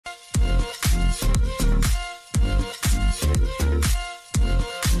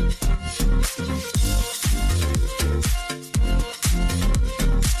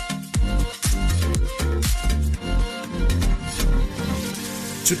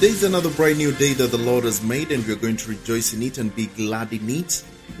Today is another bright new day that the Lord has made, and we're going to rejoice in it and be glad in it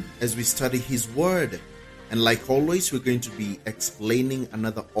as we study His Word. And like always, we're going to be explaining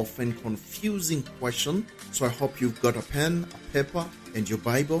another often confusing question. So I hope you've got a pen, a paper, and your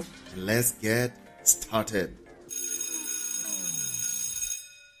Bible, and let's get started.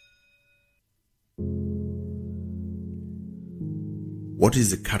 What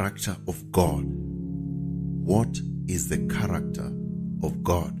is the character of God? What is the character of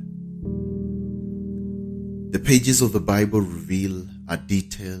God? The pages of the Bible reveal a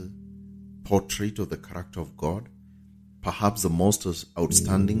detailed portrait of the character of God. Perhaps the most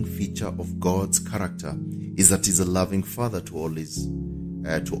outstanding feature of God's character is that He's a loving Father to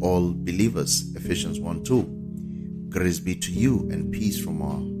all believers. Ephesians 1:2. Grace be to you and peace from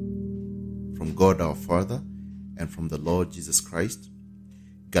God our Father and from the Lord Jesus Christ.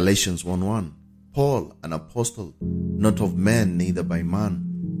 Galatians 1:1. Paul, an apostle, not of men, neither by man,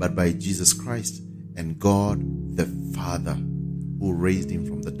 but by Jesus Christ, and God the Father, who raised him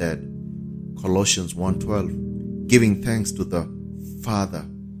from the dead. Colossians 1:12. Giving thanks to the Father,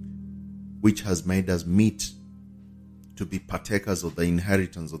 which has made us meet to be partakers of the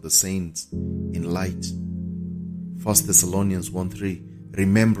inheritance of the saints in light. 1 Thessalonians 1:3.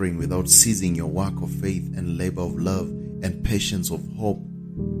 Remembering without ceasing your work of faith and labor of love and patience of hope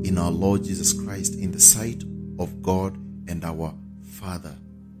in our Lord Jesus Christ, in the sight of God and our Father.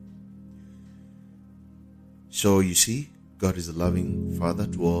 So you see, God is a loving Father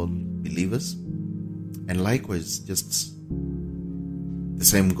to all believers, and likewise, just the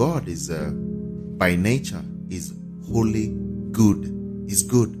same God is by nature is holy, good, is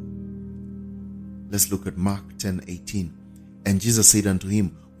good. Let's look at Mark 10:18. And Jesus said unto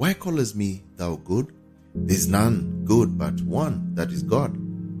him, Why callest me thou good? There is none good but one, that is God.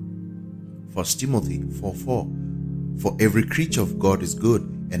 1 Timothy 4:4. For every creature of God is good,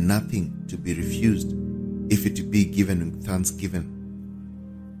 and nothing to be refused, if it be given with thanksgiving.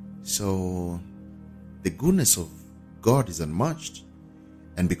 So the goodness of God is unmatched,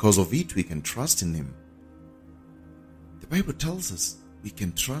 and because of it we can trust in Him. The Bible tells us we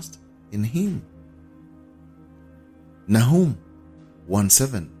can trust in Him. Nahum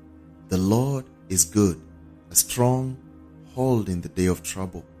 1:7. The Lord is good, a strong hold in the day of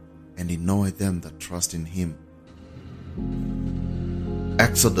trouble, and He knoweth them that trust in Him.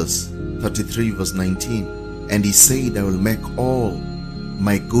 Exodus 33:19. And He said, I will make all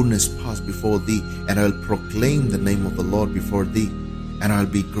my goodness pass before thee, and I will proclaim the name of the Lord before thee, and I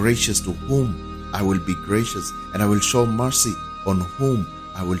will be gracious to whom I will be gracious, and I will show mercy on whom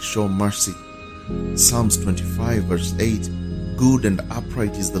I will show mercy. Psalms 25:8. Good and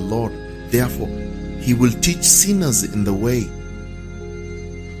upright is the Lord, therefore He will teach sinners in the way.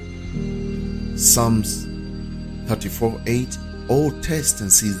 Psalms 34:8. Oh, taste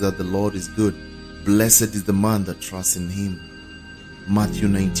and see that the Lord is good. Blessed is the man that trusts in Him. Matthew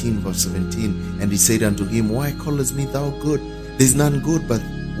 19:17. And He said unto him, Why callest me thou good? There is none good but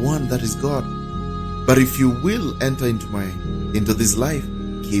one, that is God. But if you will enter into this life,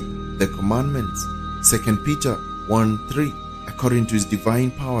 keep the commandments. 2 Peter 1:3. According to His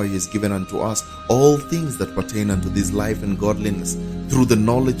divine power He has given unto us all things that pertain unto this life and godliness, through the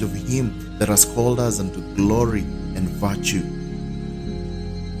knowledge of Him that has called us unto glory and virtue.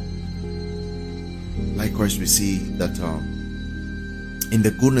 Likewise, we see that in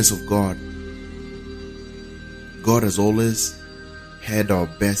the goodness of God, God has always had our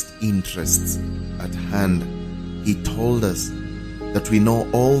best interests at hand. He told us that we know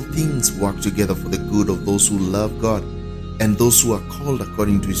all things work together for the good of those who love God and those who are called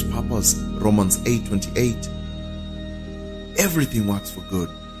according to His purpose. Romans 8:28. Everything works for good,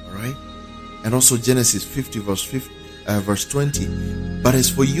 all right? And also Genesis 50 verse 20. But as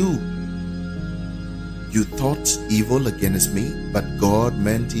for you, you thought evil against me, but God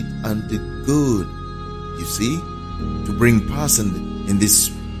meant it unto good. You see, to bring pass in this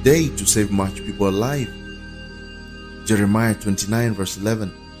day to save much people alive. Jeremiah 29 verse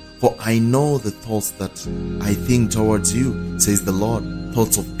 11. For I know the thoughts that I think towards you, says the Lord,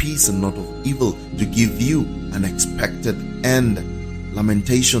 thoughts of peace and not of evil, to give you an expected end.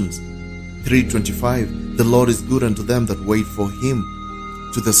 Lamentations 3:25. The Lord is good unto them that wait for Him,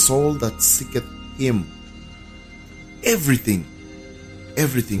 to the soul that seeketh Him. Everything,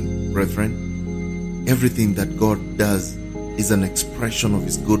 brethren, everything that God does is an expression of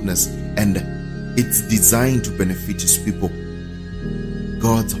His goodness, and it's designed to benefit His people.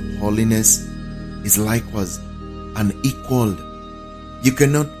 God's holiness is likewise unequaled. You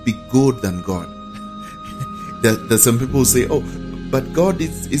cannot be good than God. There's some people who say, oh, but God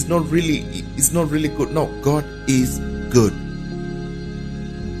is not really good. No, God is good.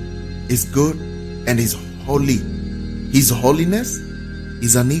 is good and is holy. His holiness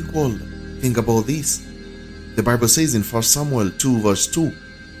is unequaled. Think about this. The Bible says in 1 Samuel 2 verse 2,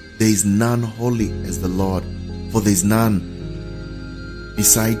 there is none holy as the Lord, for there is none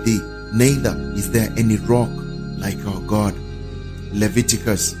beside thee, neither is there any rock like our God.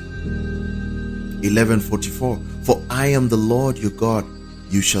 Leviticus 11:44, for I am the Lord your God,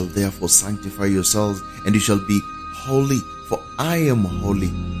 you shall therefore sanctify yourselves, and you shall be holy, for I am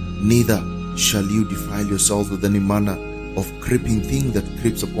holy. Neither shall you defile yourselves with any manner of creeping thing that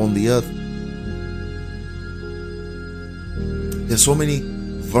creeps upon the earth. There are so many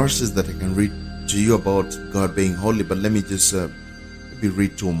verses that I can read to you about God being holy, but let me just maybe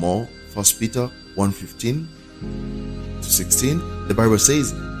read two more. 1 Peter 1:15 to 16. The Bible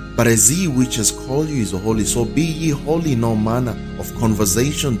says, but as he which has called you is holy, so be ye holy in all manner of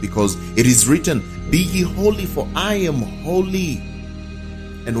conversation, because it is written, be ye holy, for I am holy.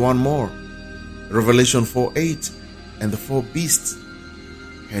 And one more, Revelation 4:8, and the four beasts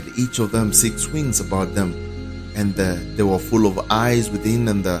had each of them 6 wings about them, and they were full of eyes within,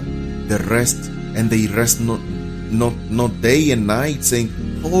 and they rest not day and night, saying,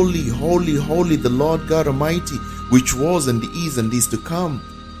 holy, holy, holy, the Lord God Almighty, which was and is to come.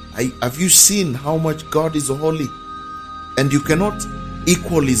 Have you seen how much God is holy? And you cannot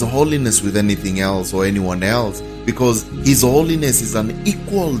equal his holiness with anything else or anyone else, because his holiness is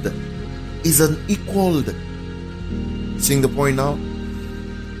unequaled. Seeing the point now?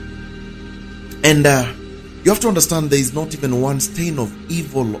 And you have to understand, there is not even one stain of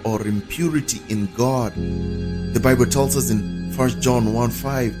evil or impurity in God. The Bible tells us in 1 John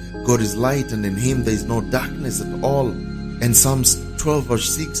 1:5, God is light, and in him there is no darkness at all. And Psalms 12 verse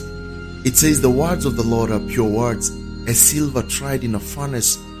 6, it says, the words of the Lord are pure words, as silver tried in a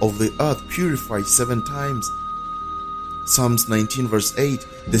furnace of the earth, purified 7 times. Psalms 19 verse 8,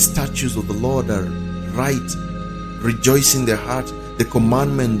 the statutes of the Lord are right, rejoicing their heart. The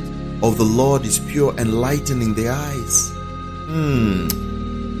commandment of the Lord is pure, enlightening the eyes.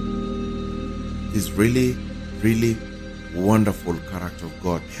 It's really, really wonderful character of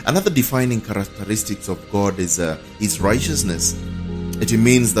God. Another defining characteristics of God is his righteousness. It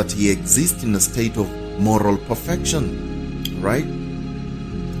means that he exists in a state of moral perfection, right?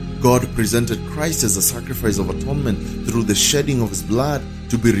 God presented Christ as a sacrifice of atonement through the shedding of his blood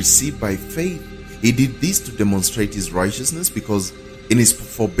to be received by faith. He did this to demonstrate his righteousness, because in his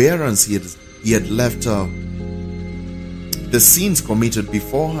forbearance he had left the sins committed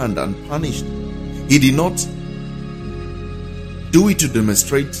beforehand unpunished. He did not do it to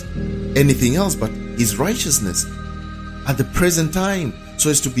demonstrate anything else but his righteousness at the present time, so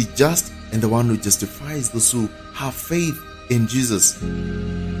as to be just and the one who justifies those who have faith in Jesus.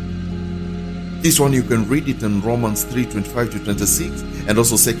 This one you can read it in Romans 3:25 to 26, and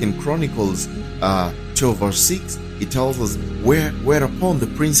also 2 Chronicles 12 verse 6. It tells us, whereupon the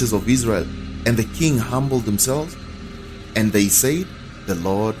princes of Israel and the king humbled themselves, and they said, the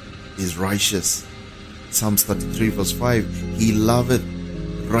Lord is righteous. Psalms 33 verse 5, he loveth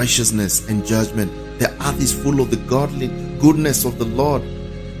righteousness and judgment. The earth is full of the godly goodness of the Lord.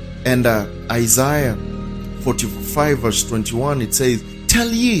 And Isaiah 45 verse 21, it says, tell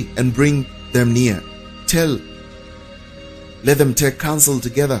ye and bring them near. Let them take counsel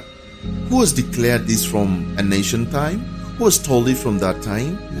together. Who has declared this from an ancient time? Who has told it from that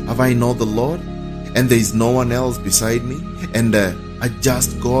time? Have I not the Lord? And there is no one else beside me, and a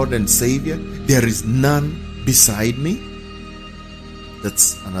just God and Savior. There is none beside me.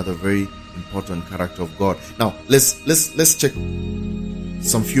 That's another very important character of God. Now let's check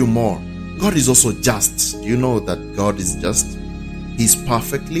some few more. God is also just. Do you know that God is just? He's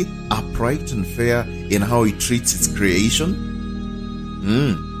perfectly upright and fair in how he treats his creation.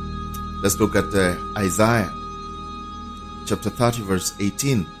 Let's look at Isaiah chapter 30 verse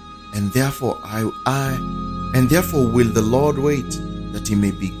 18. And therefore will the Lord wait, that he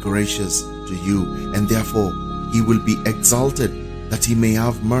may be gracious to you, and therefore he will be exalted, that he may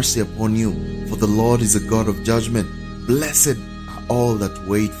have mercy upon you. For the Lord is a God of judgment. Blessed are all that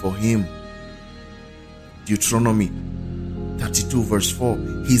wait for him. Deuteronomy 32 verse 4.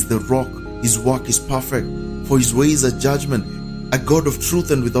 He is the rock, his work is perfect, for his ways are judgment, a God of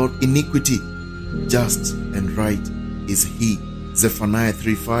truth and without iniquity. Just and right is he. Zephaniah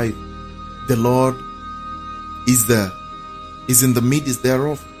 3:5. The Lord is in the midst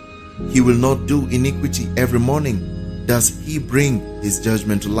thereof. He will not do iniquity. Every morning does he bring his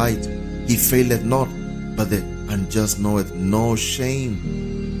judgment to light. He faileth not, but the unjust knoweth no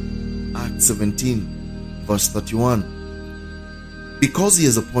shame. Acts 17 verse 31. Because he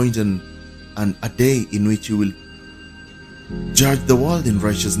has appointed a day in which he will judge the world in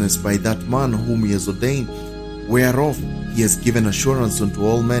righteousness by that man whom he has ordained, whereof he has given assurance unto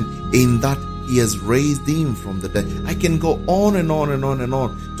all men, in that he has raised him from the dead. I can go on and on and on and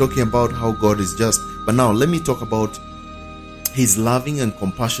on talking about how God is just. But now let me talk about his loving and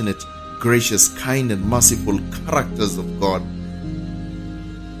compassionate, gracious, kind and merciful characters of God.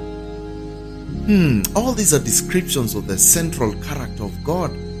 All these are descriptions of the central character of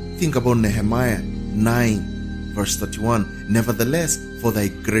God. Think about Nehemiah 9 verse 31. Nevertheless, for thy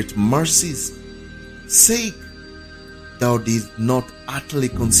great mercies' sake, thou didst not utterly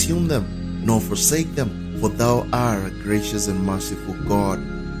consume them, nor forsake them, for thou art a gracious and merciful God.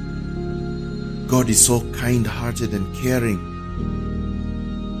 God is so kind-hearted and caring.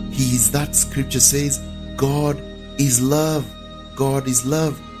 He is that scripture says, God is love. God is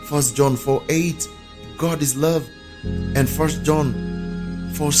love. 1 John 4:8, God is love. And 1 John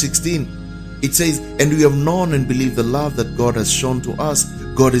 4:16, it says, and we have known and believed the love that God has shown to us.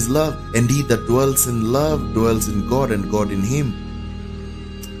 God is love, and he that dwells in love dwells in God, and God in him.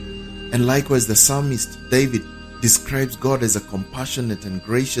 And likewise the psalmist David describes God as a compassionate and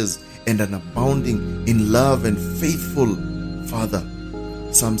gracious and an abounding in love and faithful Father.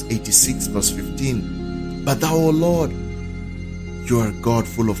 Psalms 86 verse 15. But thou, O Lord, you are God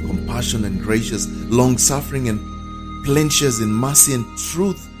full of compassion and gracious, long-suffering and plenteous in mercy and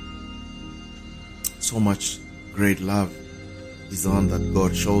truth. So much great love is the one that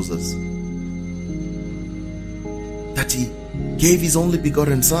God shows us. That he gave his only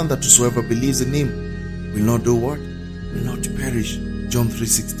begotten Son, that whosoever believes in him will not do what? Will not perish. John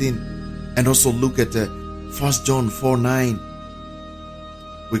 3:16. And also look at 1 John 4:9.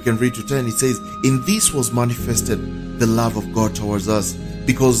 We can read to 10. It says, in this was manifested the love of God towards us,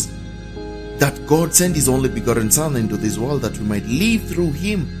 because that God sent his only begotten Son into this world that we might live through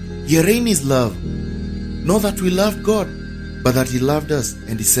him. Herein is love. Not that we loved God, but that he loved us,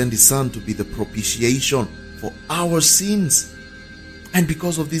 and he sent his Son to be the propitiation for our sins. And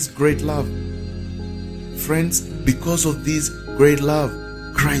because of this great love, friends, because of this great love,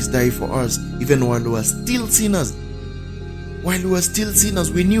 Christ died for us, even while we were still sinners. While we were still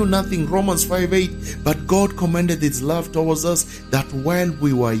sinners, we knew nothing. Romans 5:8. But God commended his love towards us, that while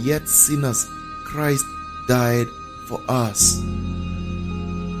we were yet sinners, Christ died for us.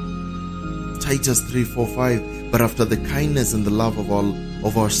 Titus 3:4-5. But after the kindness and the love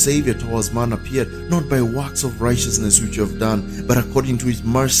of our Savior towards man appeared, not by works of righteousness which we have done, but according to his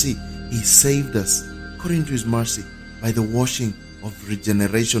mercy, he saved us. According to his mercy, by the washing of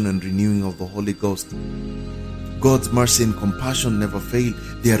regeneration and renewing of the Holy Ghost. God's mercy and compassion never fail.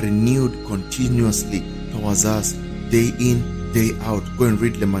 They are renewed continuously towards us, day in, day out. Go and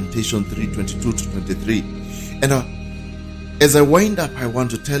read Lamentations 3:22-23. And as I wind up, I want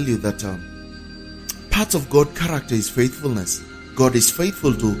to tell you that part of God's character is faithfulness. God is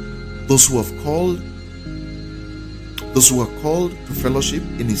faithful to those who are called to fellowship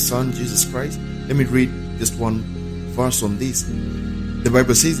in his Son Jesus Christ. Let me read just one verse on this. The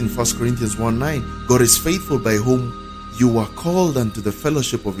Bible says in 1 Corinthians 1:9, God is faithful, by whom you were called unto the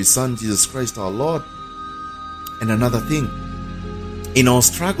fellowship of his Son Jesus Christ our Lord. And another thing, in our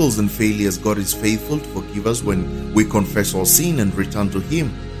struggles and failures, God is faithful to forgive us when we confess our sin and return to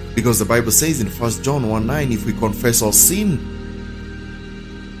him. Because the Bible says in 1 John 1:9, if we confess our sin,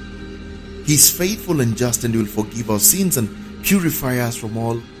 he's faithful and just, and will forgive our sins and purify us from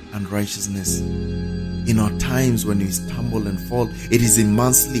all unrighteousness. In our times when we stumble and fall, it is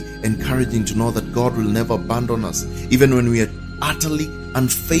immensely encouraging to know that God will never abandon us. Even when we are utterly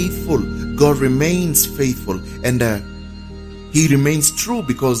unfaithful, God remains faithful, and he remains true,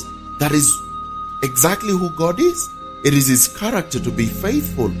 because that is exactly who God is. It is his character to be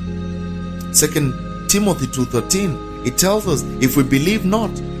faithful. 2 Timothy 2:13, it tells us, if we believe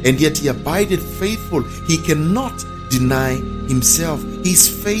not, and yet he abideth faithful, he cannot deny himself. He's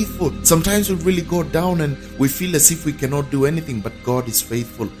faithful. Sometimes we really go down and we feel as if we cannot do anything, but God is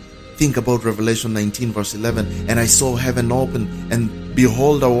faithful. Think about Revelation 19 verse 11. And I saw heaven open, and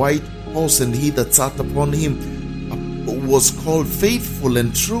behold a white horse, and he that sat upon him was called faithful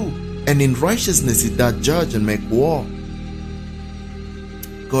and true, and in righteousness he doth judge and make war.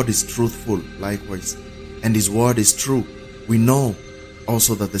 God is truthful likewise, and his word is true. We know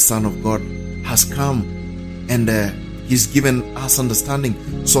also that the Son of God has come, and he's given us understanding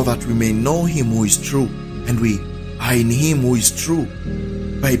so that we may know him who is true, and we are in him who is true.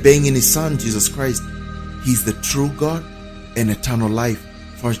 By being in his Son Jesus Christ, he is the true God and eternal life.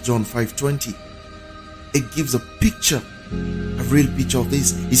 1 John 5:20. It gives a picture, a real picture of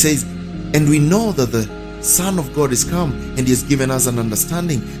this. He says, and we know that the Son of God is come, and he has given us an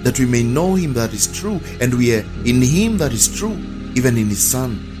understanding that we may know him that is true, and we are in him that is true, even in his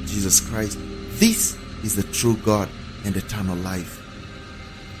Son, Jesus Christ. This is the true God and eternal life.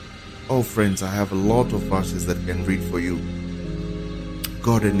 Oh friends, I have a lot of verses that I can read for you.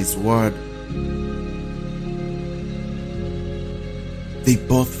 God and his word, they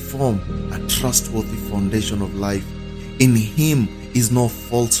both form a trustworthy foundation of life. In him is no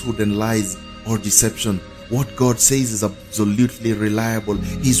falsehood and lies or deception. What God says is absolutely reliable.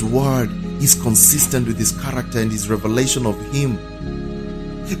 His word is consistent with his character and his revelation of him.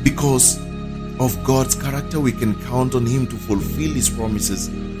 Because of God's character, we can count on him to fulfill his promises.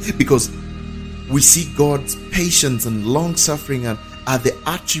 Because we see God's patience and long-suffering are the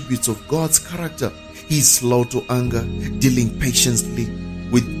attributes of God's character. He is slow to anger, dealing patiently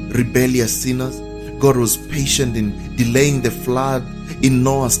with rebellious sinners. God was patient in delaying the flood in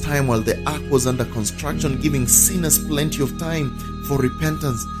Noah's time while the ark was under construction, giving sinners plenty of time for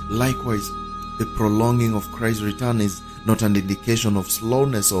repentance. Likewise, the prolonging of Christ's return is not an indication of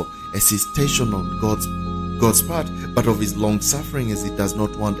slowness or hesitation on God's part, but of his long suffering, as he does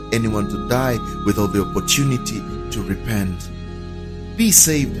not want anyone to die without the opportunity to repent. Be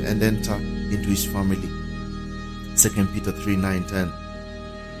saved and enter into his family. 2 Peter 3:9-10.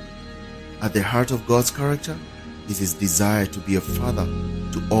 At the heart of God's character is his desire to be a father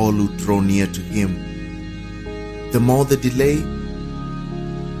to all who draw near to him. The more the delay,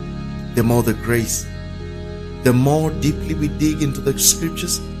 the more the grace. The more deeply we dig into the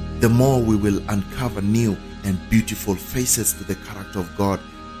scriptures, the more we will uncover new and beautiful faces to the character of God.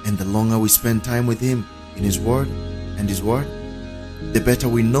 And the longer we spend time with him in his word, the better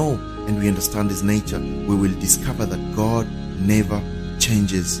we know and we understand his nature. We will discover that God never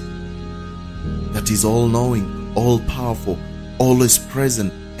changes, that he's all-knowing, all-powerful, always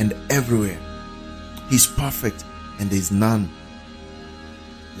present and everywhere. He's perfect and there is none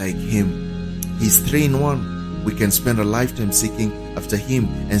like him. He's 3-in-1. We can spend a lifetime seeking after him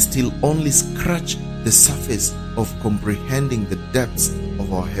and still only scratch the surface of comprehending the depths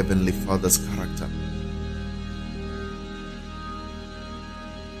of our Heavenly Father's character.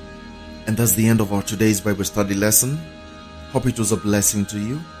 And that's the end of our today's Bible study lesson. Hope it was a blessing to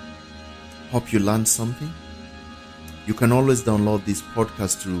you. Hope you learned something. You can always download this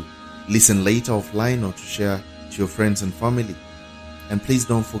podcast to listen later offline or to share to your friends and family. And please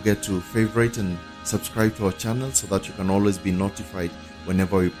don't forget to favorite and subscribe to our channel so that you can always be notified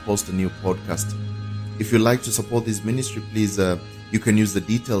whenever we post a new podcast. If you'd like to support this ministry, please, you can use the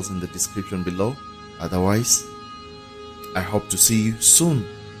details in the description below. Otherwise, I hope to see you soon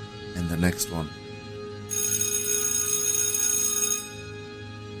in the next one.